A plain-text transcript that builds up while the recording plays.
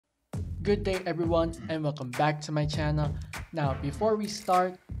Good day everyone and welcome back to my channel. Now before we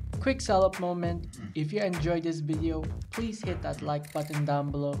start, quick sell up moment. If you enjoyed this video, please hit that like button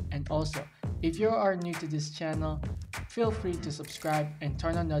down below, and also if you are new to this channel, feel free to subscribe and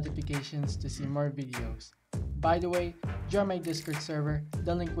turn on notifications to see more videos. By the way, join my Discord server,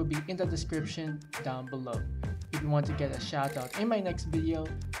 the link will be in the description down below. If you want to get a shout out in my next video,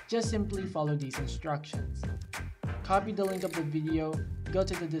 just simply follow these instructions. Copy the link of the video, go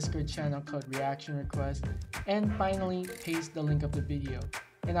to the Discord channel called reaction request, and finally paste the link of the video.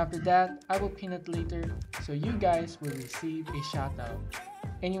 And after that, I will pin it later so you guys will receive a shout out.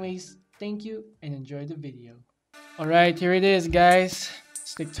 Anyways, thank you and enjoy the video. Alright, here it is guys.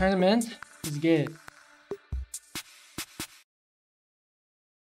 Stick tournament. Let's get it.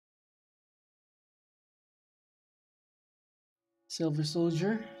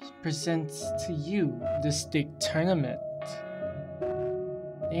 Silversoldier presents to you the stick tournament.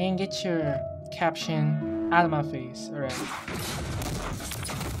 And get your caption out of my face. Alright.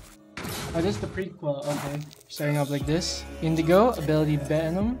 Oh, this is the prequel. Okay. Starting off like this. Indigo, ability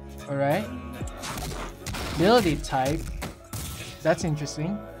Venom. Alright. Ability type. That's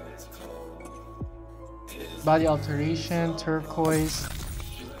interesting. Body alteration, turquoise,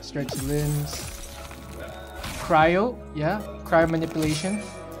 stretchy limbs. Cryo, yeah, cryo manipulation.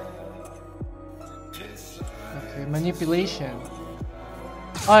 Okay, manipulation.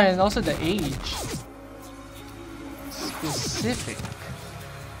 Oh, and also the age. Specific.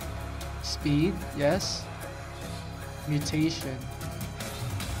 Speed, yes. Mutation.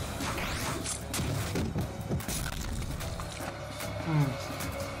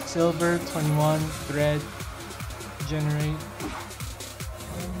 Silver, 21, thread, generate.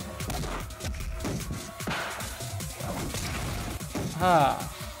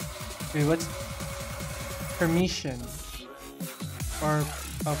 Wait, what's permission? Or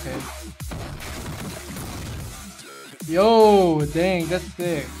okay. Yo, dang, that's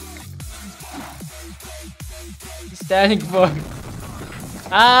sick. Standing for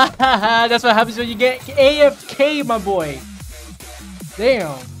that's what happens when you get AFK, my boy.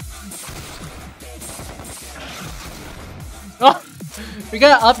 Damn. Oh, we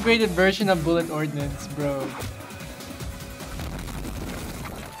got an upgraded version of bullet ordnance, bro.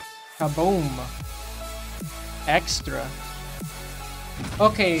 Kaboom. Extra.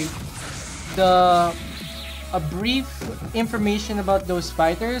 Okay, a brief information about those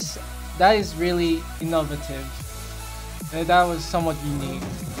fighters, that is really innovative. That was somewhat unique.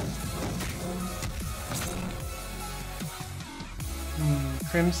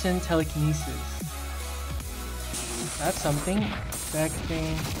 Crimson telekinesis. That's something.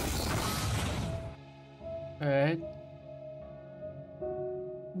 Affecting. Alright.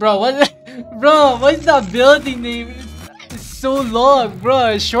 Bro, what's the ability name? It's so long,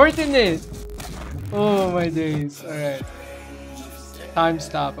 bro. Shorten it. Oh my days. Alright. Time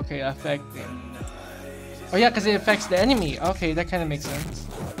stop. Okay, affecting. Oh yeah, because it affects the enemy. Okay, that kind of makes sense.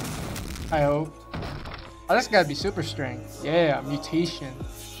 I hope. Oh, that's gotta be super strength. Yeah, mutation.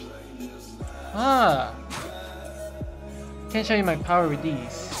 Can't show you my power with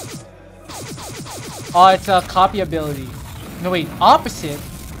these. Oh, it's a copy ability. No wait, opposite.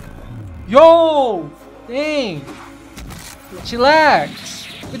 Yo! Dang!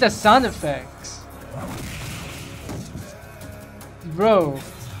 Chillax! With the sound effects. Bro.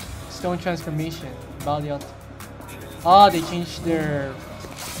 Stone transformation. Body out. Oh, they changed their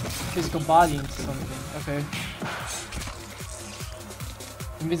physical body into something. Okay.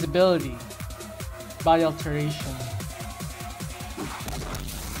 Invisibility. Body alteration.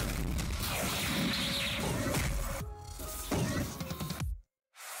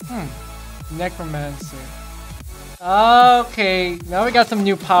 Necromancer. Okay, now we got some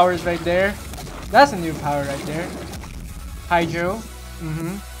new powers right there. That's a new power right there. Hydro.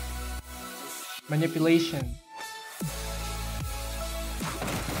 Manipulation.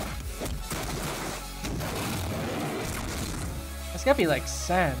 That's gotta be like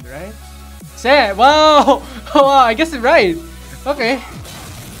sand, right? Sand! Wow! Oh, wow, I guess it's right. Okay.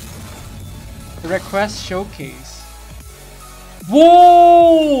 The request showcase.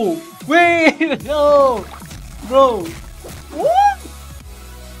 Whoa! Wait! No! Bro! What?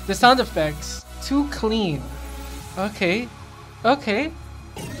 The sound effects. Too clean. Okay. Okay.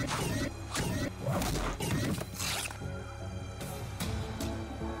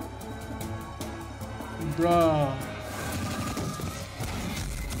 Bruh.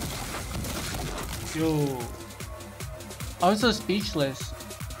 Yo. I'm so speechless.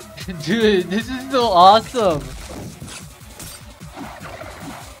 Dude, this is so awesome.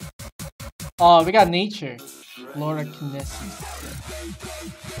 Oh, we got nature. Flora kinesis.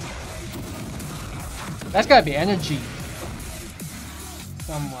 That's gotta be energy.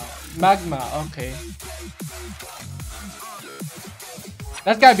 Somewhat. Magma, okay.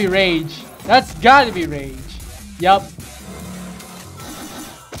 That's gotta be rage. That's gotta be rage. Yup.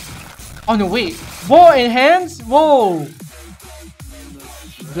 Oh no, wait. Whoa, enhance? Whoa.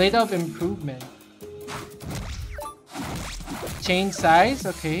 Blade of improvement. Chain size,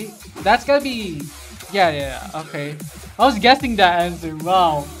 okay. That's gotta be. Yeah, okay. I was guessing that answer.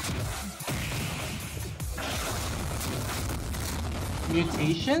 Wow.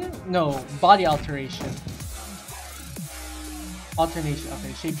 Mutation? No, body alteration. Alternation,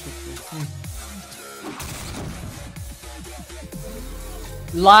 okay, shapeshifter.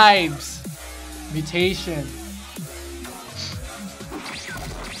 Lives. Mutation.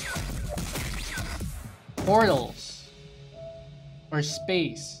 Portals. Or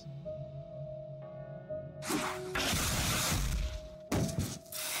space.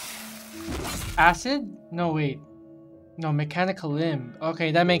 Acid? No, wait. No, mechanical limb.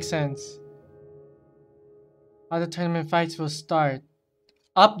 Okay, that makes sense. How the tournament fights will start.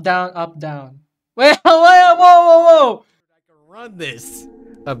 Up, down, up, down. Wait, whoa, whoa. I can run this.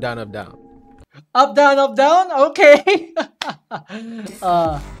 Up, down, up, down. Up, down, up, down? Okay.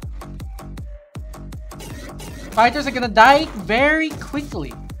 Fighters are gonna die very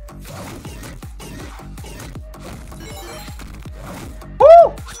quickly.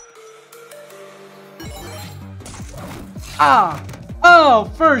 Woo! Ah! Oh,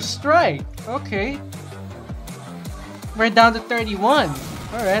 first strike. Okay. We're down to 31.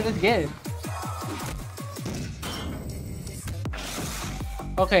 Alright, let's get it.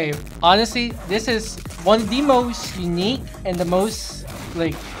 Okay, honestly, this is one of the most unique and the most,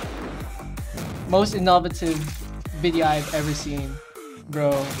 like, most innovative video I've ever seen.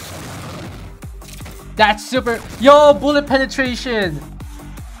 Bro. That's super. Yo, bullet penetration.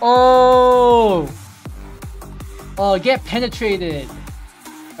 Oh. Oh, get penetrated.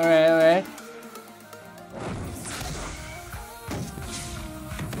 Alright.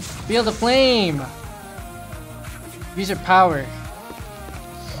 Feel the flame. Use your power.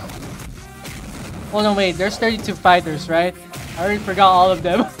 Oh no, wait, there's 32 fighters, right? I already forgot all of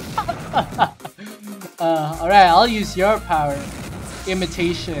them. Alright, I'll use your power.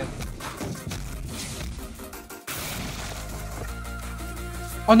 Imitation.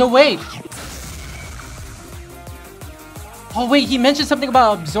 Oh no, wait! Oh wait, he mentioned something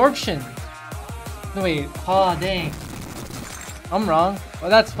about absorption. No wait, oh dang. I'm wrong. Well,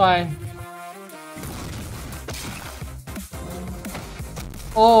 that's fine.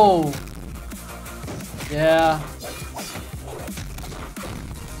 Oh. Yeah.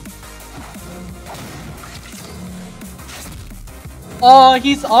 Oh,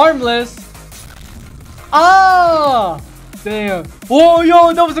 he's armless. Ah! Damn. Oh,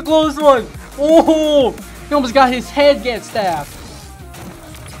 yo, that was a close one. Oh, he almost got his head get stabbed.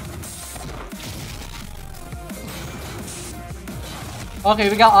 Okay,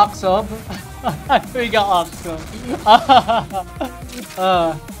 we got Oxub. We got Oxub.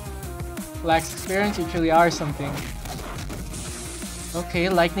 Lacks experience, you truly are something. Okay,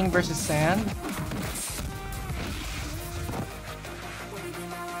 lightning versus sand.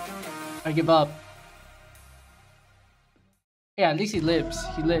 I give up. Yeah, at least he lives.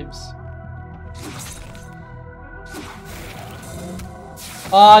 He lives.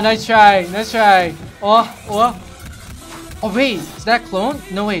 Oh, nice try. Nice try. Oh. Oh, wait. Is that clone?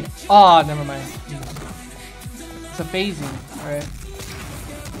 No, wait. Oh, never mind. It's a phasing. Alright.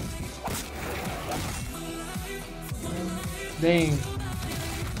 Dang.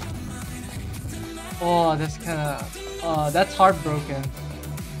 Oh, that's kinda... that's heartbroken.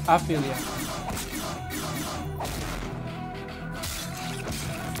 I feel ya.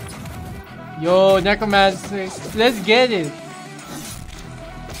 Yo, Necromancer. Let's get it.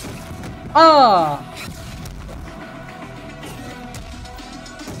 Ah!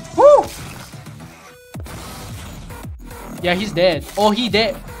 Woo! Yeah, he's dead. Oh, he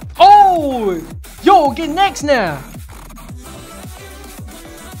dead. Oh! Yo, get next now!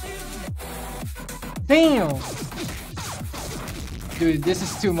 Damn! Dude, this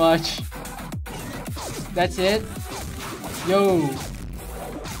is too much. That's it? Yo!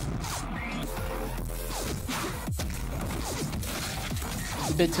 It's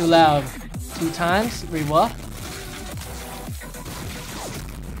a bit too loud. 2 times? Wait, what?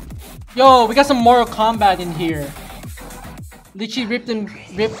 Yo, we got some Mortal Kombat in here. Literally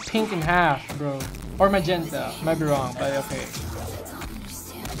ripped pink in half, bro. Or magenta. Might be wrong, but okay.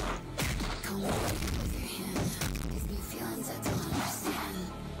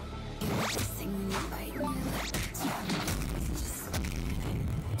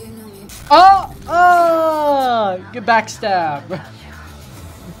 Oh! Oh, good backstab.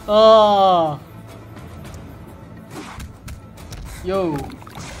 Oh. Yo.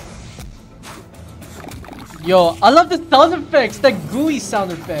 Yo, I love the sound effects, the gooey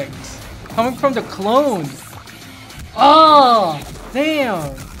sound effects coming from the clone. Oh,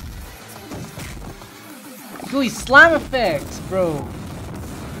 damn. Gooey slam effects, bro.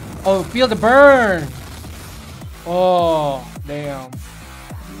 Oh, feel the burn. Oh, damn.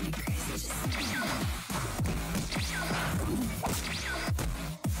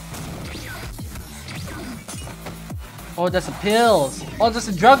 Oh, that's a pills. Oh, that's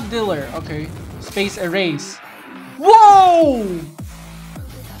a drug dealer. Okay. Space erase. Whoa!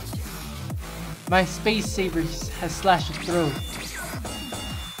 My space saber has slashed his throat.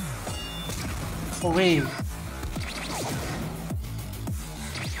 Oh, wait.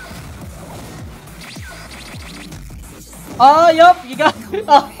 Oh, yup, you got.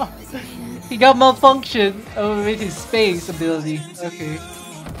 Oh, he got malfunction with his space ability. Okay.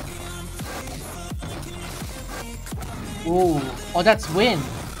 Whoa. Oh, that's win.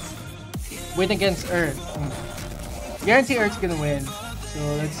 Win against Earth. Guarantee Earth's gonna win. So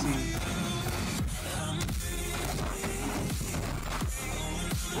let's see.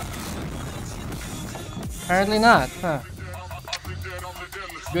 Apparently not, huh?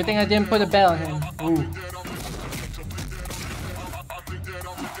 Good thing I didn't put a bet on him. Ooh.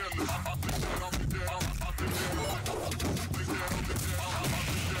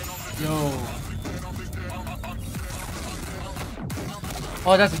 Yo.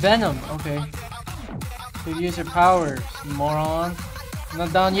 Oh, that's Venom. Okay. Could use your power, moron.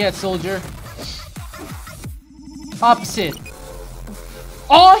 Not down yet, soldier. Opposite.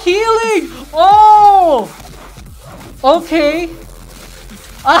 Oh, healing! Oh! Okay.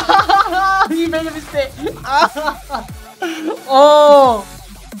 He made a mistake. Oh!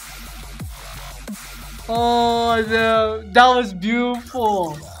 Oh, no. That was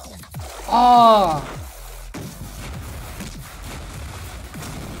beautiful. Oh!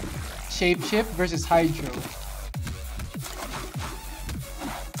 Shapeshift versus Hydro.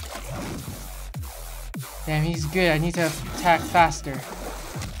 Damn, he's good. I need to attack faster.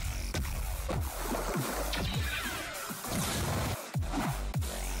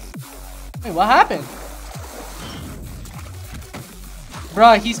 Wait, what happened?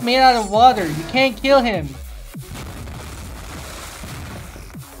 Bruh, he's made out of water. You can't kill him.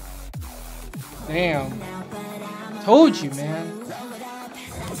 Damn. Told you, man.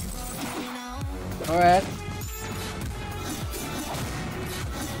 Alright.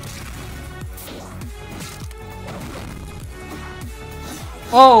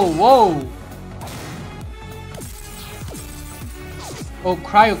 Oh, whoa. Oh,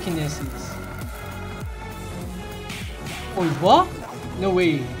 cryokinesis. Oh, what? No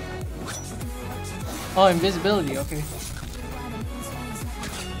way. Oh, invisibility, okay.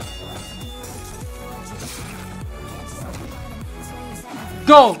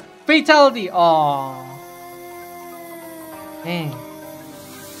 Go! Fatality! Aww. Dang.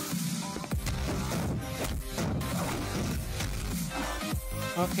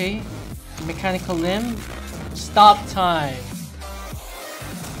 Okay. Mechanical limb. Stop time.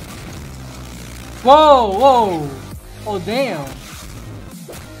 Whoa! Whoa! Oh, damn.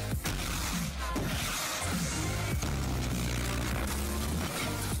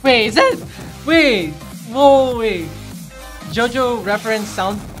 Wait, is that... Wait! Whoa, wait. JoJo reference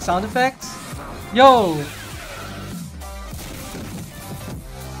sound effects? Yo!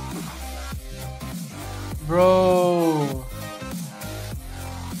 Bro!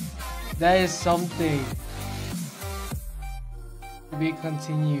 That is something. To be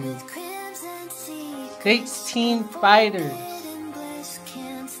continued. 16 fighters!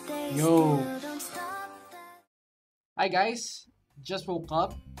 Yo! Hi guys! Just woke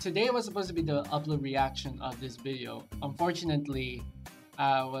up. Today was supposed to be the upload reaction of this video. Unfortunately,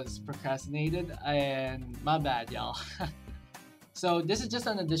 I was procrastinated and my bad, y'all. So this is just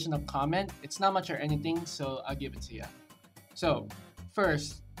an additional comment. It's not much or anything, so I'll give it to you. So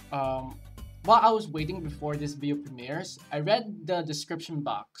first, while I was waiting before this video premieres, I read the description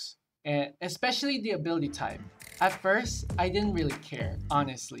box, and especially the ability type. At first, I didn't really care,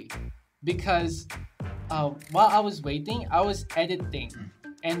 honestly, because while I was waiting, I was editing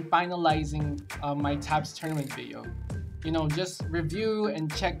and finalizing my Tabs tournament video. You know, just review and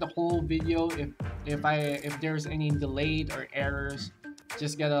check the whole video. If there's any delayed or errors,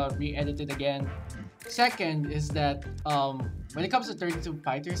 just gotta re-edit it again. Second is that when it comes to 32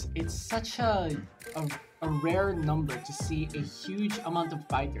 fighters, it's such a rare number to see a huge amount of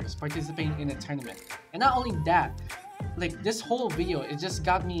fighters participating in a tournament. And not only that, like this whole video, it just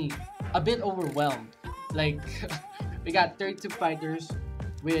got me a bit overwhelmed. Like we got 32 fighters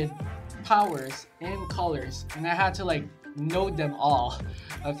with powers and colors, and I had to like know them all.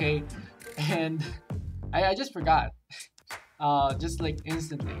 Okay, and I just forgot. Just like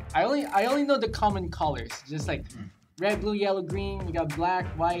instantly. I only know the common colors, just like red, blue, yellow, green. We got black,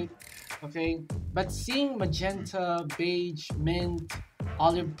 white. Okay, but seeing magenta, beige, mint,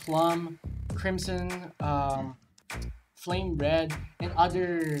 olive plum, crimson, flame red, and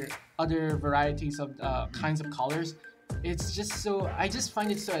other varieties of kinds of colors, it's just so, I just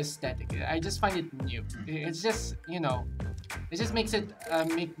find it so aesthetic. I just find it new. It's just, it just makes it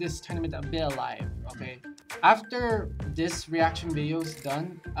make this tournament a bit alive. Okay, after this reaction video is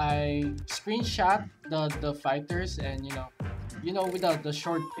done, I screenshot the fighters, and with the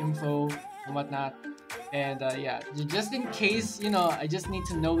short info and whatnot. And yeah, just in case, I just need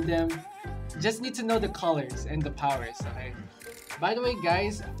to know them, just need to know the colors and the powers. Okay, by the way,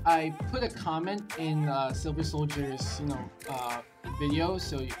 guys, I put a comment in Silversoldier's video,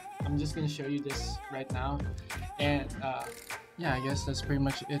 so I'm just gonna show you this right now. And yeah, I guess that's pretty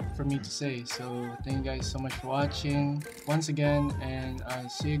much it for me to say. So thank you guys so much for watching once again, and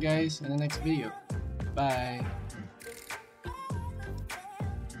see you guys in the next video. Bye.